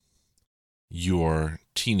You're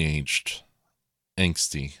teenaged,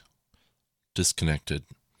 angsty, disconnected,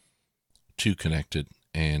 too connected,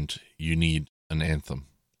 and you need an anthem.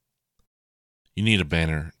 You need a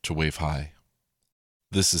banner to wave high.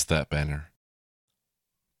 This is that banner.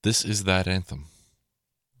 This is that anthem.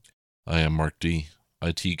 I am Mark D,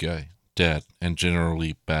 IT guy, dad, and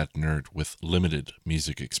generally bad nerd with limited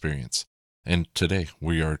music experience. And today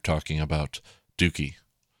we are talking about Dookie.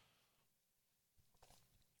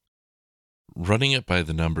 Running it by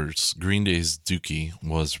the numbers, Green Day's Dookie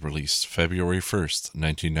was released February 1st,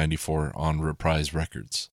 1994 on Reprise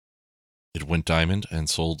Records. It went diamond and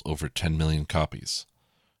sold over 10 million copies.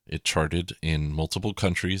 It charted in multiple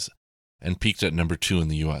countries and peaked at number 2 in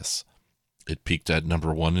the US. It peaked at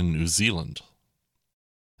number 1 in New Zealand.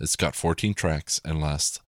 It's got 14 tracks and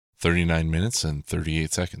lasts 39 minutes and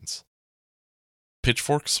 38 seconds.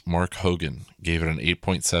 Pitchfork's Mark Hogan gave it an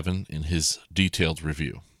 8.7 in his detailed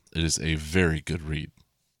review. It is a very good read.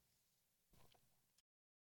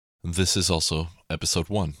 This is also episode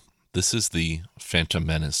 1. This is the Phantom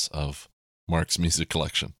Menace of Mark's music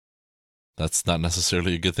collection. That's not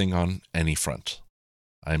necessarily a good thing on any front.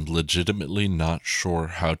 I'm legitimately not sure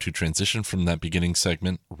how to transition from that beginning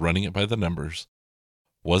segment, running it by the numbers,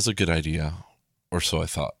 was a good idea, or so I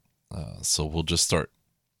thought. So we'll just start.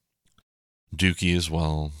 Dookie is,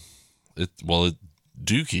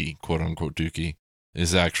 Dookie, quote-unquote Dookie,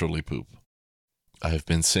 is actually poop. I've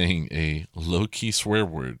been saying a low-key swear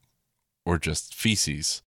word, or just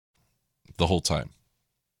feces, the whole time.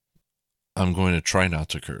 I'm going to try not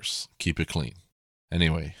to curse. Keep it clean.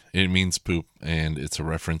 Anyway, it means poop, and it's a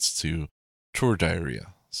reference to tour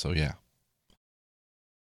diarrhea, so yeah.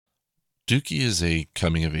 Dookie is a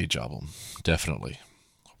coming-of-age album, definitely.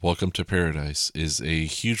 Welcome to Paradise is a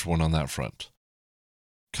huge one on that front.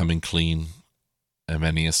 Coming Clean,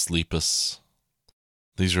 Amenia Sleepus.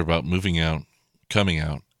 These are about moving out, coming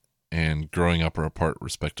out, and growing up or apart,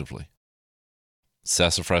 respectively.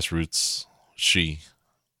 Sassafras Roots, She,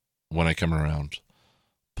 When I Come Around,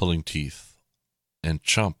 Pulling Teeth, and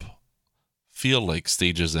Chump feel like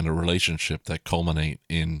stages in a relationship that culminate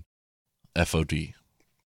in FOD.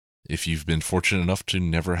 If you've been fortunate enough to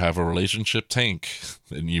never have a relationship tank,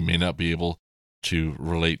 then you may not be able to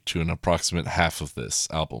relate to an approximate half of this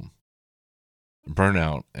album.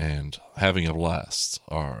 Burnout and Having a Blast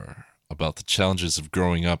are about the challenges of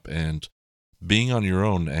growing up and being on your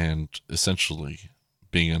own and essentially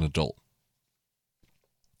being an adult.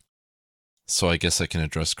 So I guess I can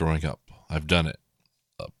address growing up. I've done it,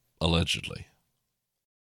 allegedly.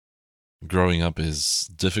 Growing up is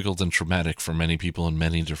difficult and traumatic for many people in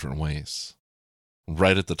many different ways.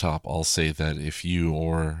 Right at the top, I'll say that if you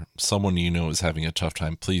or someone you know is having a tough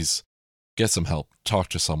time, please get some help. Talk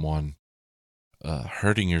to someone.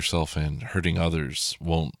 Hurting yourself and hurting others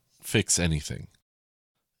won't fix anything.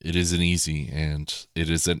 It isn't easy, and it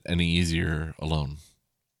isn't any easier alone.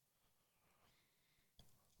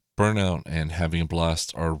 Burnout and Having a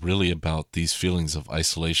Blast are really about these feelings of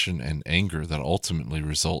isolation and anger that ultimately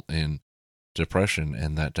result in depression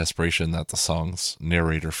and that desperation that the song's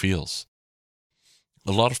narrator feels.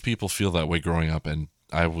 A lot of people feel that way growing up, and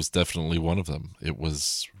I was definitely one of them. It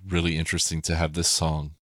was really interesting to have this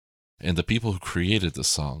song and the people who created the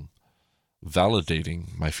song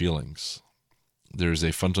validating my feelings. There's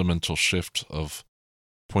a fundamental shift of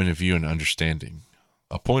point of view and understanding,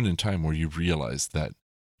 a point in time where you realize that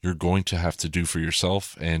you're going to have to do for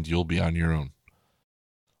yourself and you'll be on your own.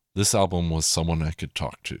 This album was someone I could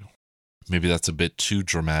talk to. Maybe that's a bit too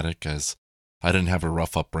dramatic, as I didn't have a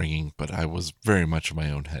rough upbringing, but I was very much in my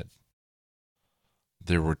own head.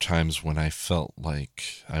 There were times when I felt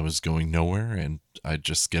like I was going nowhere and I'd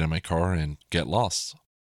just get in my car and get lost.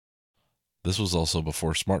 This was also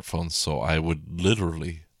before smartphones, so I would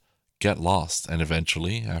literally get lost, and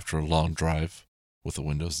eventually, after a long drive with the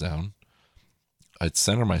windows down, I'd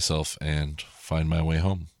center myself and find my way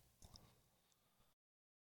home.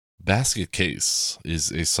 Basket Case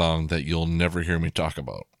is a song that you'll never hear me talk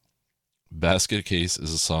about. Basket Case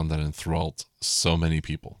is a song that enthralled so many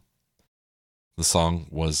people. The song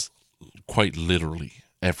was quite literally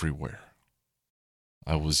everywhere.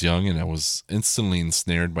 I was young and I was instantly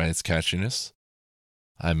ensnared by its catchiness.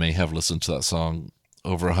 I may have listened to that song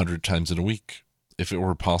over 100 times in a week. If it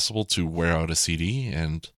were possible to wear out a CD,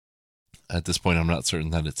 and at this point I'm not certain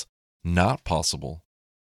that it's not possible,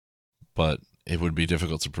 but it would be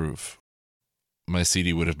difficult to prove, my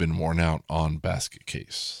CD would have been worn out on Basket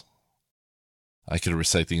Case. I could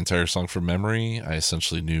recite the entire song from memory. I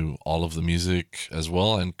essentially knew all of the music as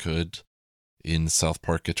well and could, in South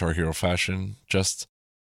Park Guitar Hero fashion, just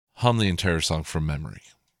hum the entire song from memory.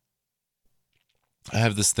 I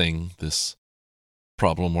have this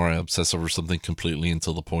problem where I obsess over something completely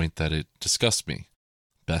until the point that it disgusts me.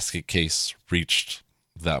 Basket Case reached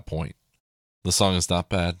that point. The song is not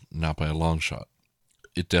bad, not by a long shot.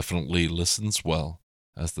 It definitely listens well,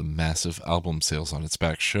 as the massive album sales on its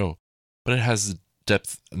back show, but it has the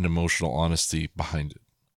depth and emotional honesty behind it.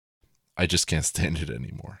 I just can't stand it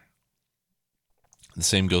anymore. The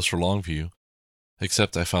same goes for Longview,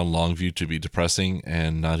 except I found Longview to be depressing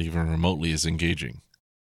and not even remotely as engaging.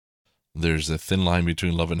 There's a thin line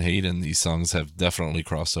between love and hate, and these songs have definitely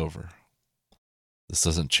crossed over. This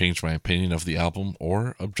doesn't change my opinion of the album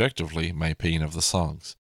or, objectively, my opinion of the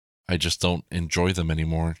songs. I just don't enjoy them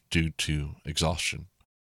anymore due to exhaustion.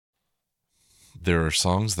 There are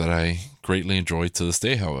songs that I greatly enjoy to this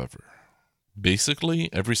day, however. Basically,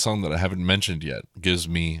 every song that I haven't mentioned yet gives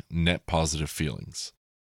me net positive feelings.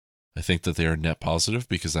 I think that they are net positive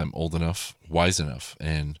because I'm old enough, wise enough,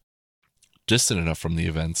 and distant enough from the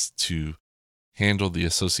events to handle the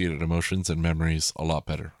associated emotions and memories a lot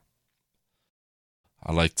better.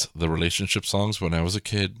 I liked the relationship songs when I was a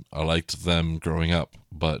kid. I liked them growing up,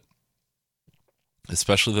 but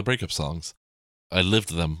especially the breakup songs, I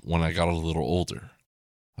lived them when I got a little older.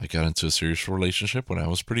 I got into a serious relationship when I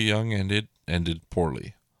was pretty young, and it ended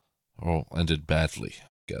poorly. Well, ended badly, I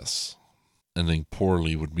guess. Ending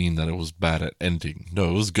poorly would mean that it was bad at ending. No,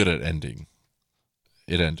 it was good at ending.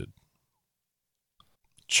 It ended.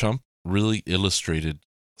 Chump really illustrated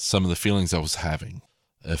some of the feelings I was having.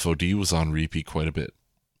 FOD was on repeat quite a bit.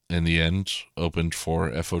 In the end, opened for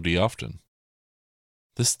FOD often.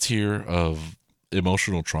 This tier of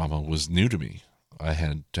emotional trauma was new to me. I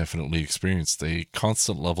had definitely experienced a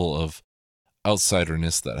constant level of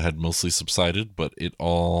outsiderness that had mostly subsided, but it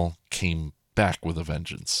all came back with a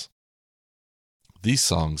vengeance. These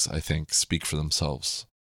songs, I think, speak for themselves.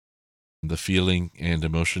 The feeling and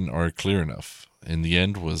emotion are clear enough. In the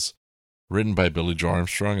End was written by Billy Joe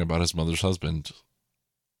Armstrong about his mother's husband.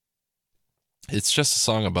 It's just a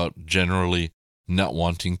song about generally not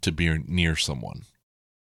wanting to be near someone.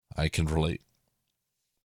 I can relate.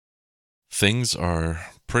 Things are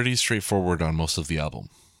pretty straightforward on most of the album.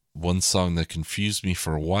 One song that confused me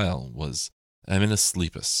for a while was I'm in a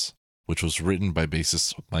Sleepus, which was written by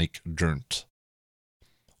bassist Mike Dirnt.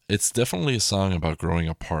 It's definitely a song about growing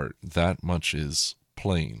apart, that much is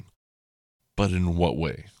plain. But in what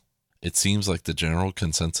way? It seems like the general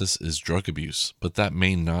consensus is drug abuse, but that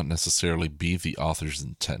may not necessarily be the author's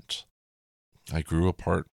intent. I grew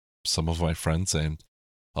apart some of my friends and,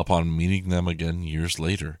 upon meeting them again years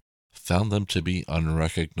later, found them to be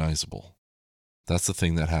unrecognizable. That's the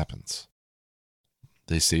thing that happens.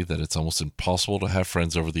 They say that it's almost impossible to have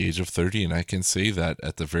friends over the age of 30, and I can say that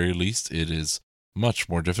at the very least it is much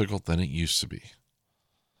more difficult than it used to be.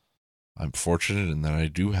 I'm fortunate in that I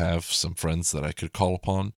do have some friends that I could call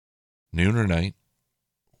upon, noon or night,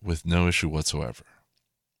 with no issue whatsoever.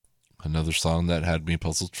 Another song that had me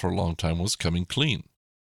puzzled for a long time was Coming Clean.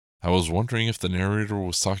 I was wondering if the narrator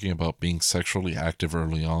was talking about being sexually active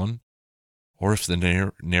early on, or if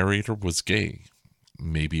the narrator was gay.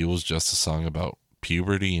 Maybe it was just a song about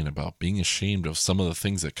puberty and about being ashamed of some of the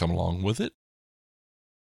things that come along with it.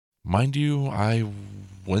 Mind you, I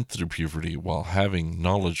went through puberty while having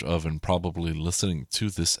knowledge of and probably listening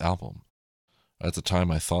to this album. At the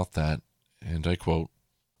time I thought that, and I quote,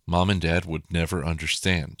 Mom and Dad would never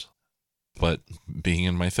understand. But being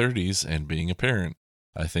in my 30s and being a parent,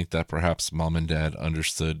 I think that perhaps Mom and Dad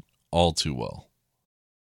understood all too well.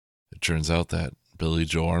 It turns out that Billy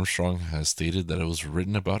Joe Armstrong has stated that it was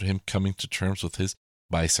written about him coming to terms with his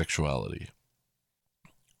bisexuality.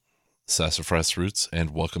 Sassafras Roots and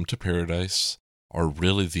Welcome to Paradise are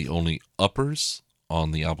really the only uppers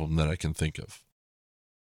on the album that I can think of.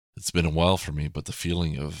 It's been a while for me, but the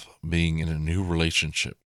feeling of being in a new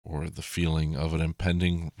relationship or the feeling of an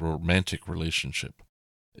impending romantic relationship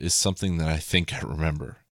is something that I think I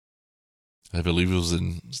remember. I believe it was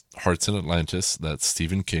in Hearts in Atlantis that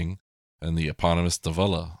Stephen King and the eponymous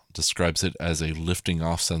novella describes it as a lifting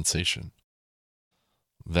off sensation.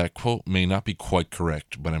 That quote may not be quite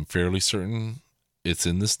correct, but I'm fairly certain it's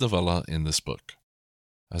in this novella in this book.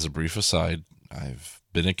 As a brief aside, I've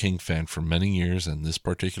been a King fan for many years, and this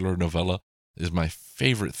particular novella is my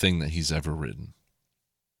favorite thing that he's ever written.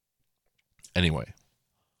 Anyway,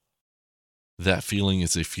 that feeling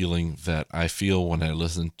is a feeling that I feel when I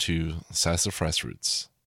listen to Sassafras Roots.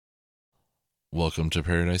 Welcome to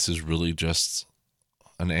Paradise is really just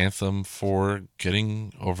an anthem for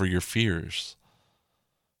getting over your fears,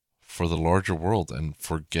 for the larger world, and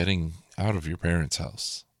for getting out of your parents'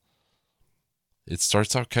 house. It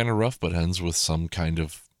starts out kind of rough, but ends with some kind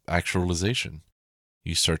of actualization.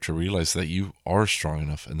 You start to realize that you are strong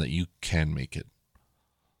enough and that you can make it.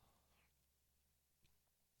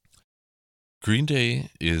 Green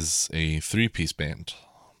Day is a three-piece band,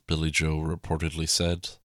 Billy Joe reportedly said.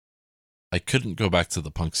 I couldn't go back to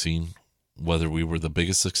the punk scene, whether we were the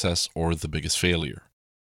biggest success or the biggest failure,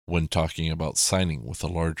 when talking about signing with a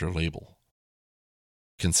larger label.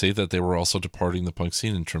 Can say that they were also departing the punk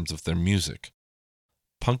scene in terms of their music.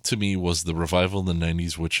 Punk to me was the revival in the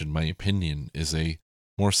 90s, which in my opinion is a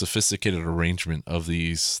more sophisticated arrangement of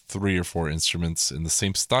these 3 or 4 instruments in the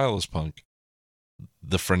same style as punk,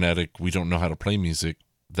 the frenetic, we don't know how to play music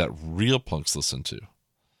that real punks listen to.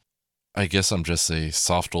 I guess I'm just a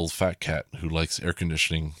soft old fat cat who likes air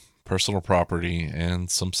conditioning, personal property, and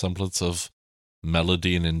some semblance of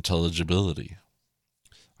melody and intelligibility.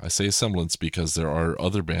 I say semblance because there are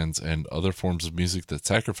other bands and other forms of music that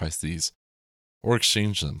sacrifice these or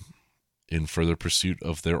exchange them in further pursuit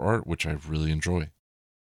of their art, which I really enjoy.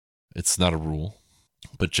 It's not a rule,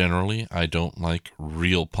 but generally I don't like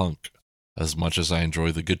real punk as much as I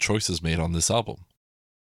enjoy the good choices made on this album.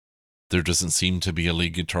 There doesn't seem to be a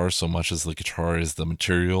lead guitar so much as the guitar is the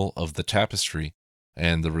material of the tapestry,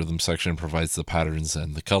 and the rhythm section provides the patterns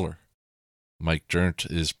and the color. Mike Dirnt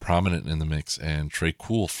is prominent in the mix, and Tré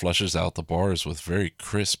Cool fleshes out the bars with very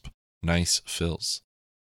crisp, nice fills.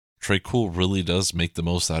 Tré Cool really does make the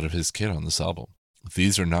most out of his kit on this album.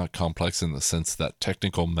 These are not complex in the sense that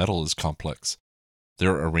technical metal is complex.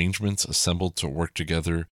 They're arrangements assembled to work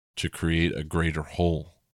together to create a greater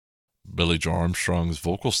whole. Billie Joe Armstrong's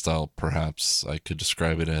vocal style, perhaps I could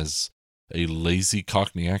describe it as a lazy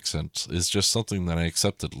Cockney accent, is just something that I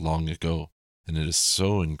accepted long ago, and it is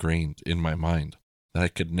so ingrained in my mind that I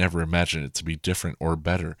could never imagine it to be different or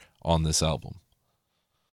better on this album.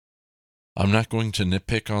 I'm not going to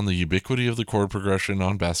nitpick on the ubiquity of the chord progression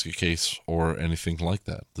on Basket Case or anything like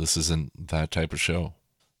that. This isn't that type of show.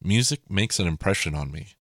 Music makes an impression on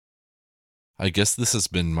me. I guess this has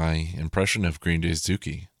been my impression of Green Day's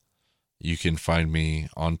Dookie. You can find me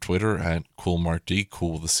on Twitter at CoolMarkD,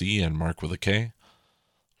 cool with a C and Mark with a K.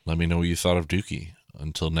 Let me know what you thought of Dookie.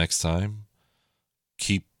 Until next time,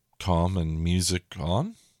 keep calm and music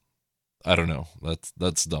on? I don't know.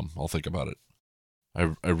 That's dumb. I'll think about it.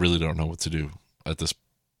 I really don't know what to do at this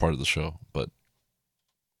part of the show, but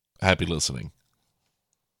happy listening.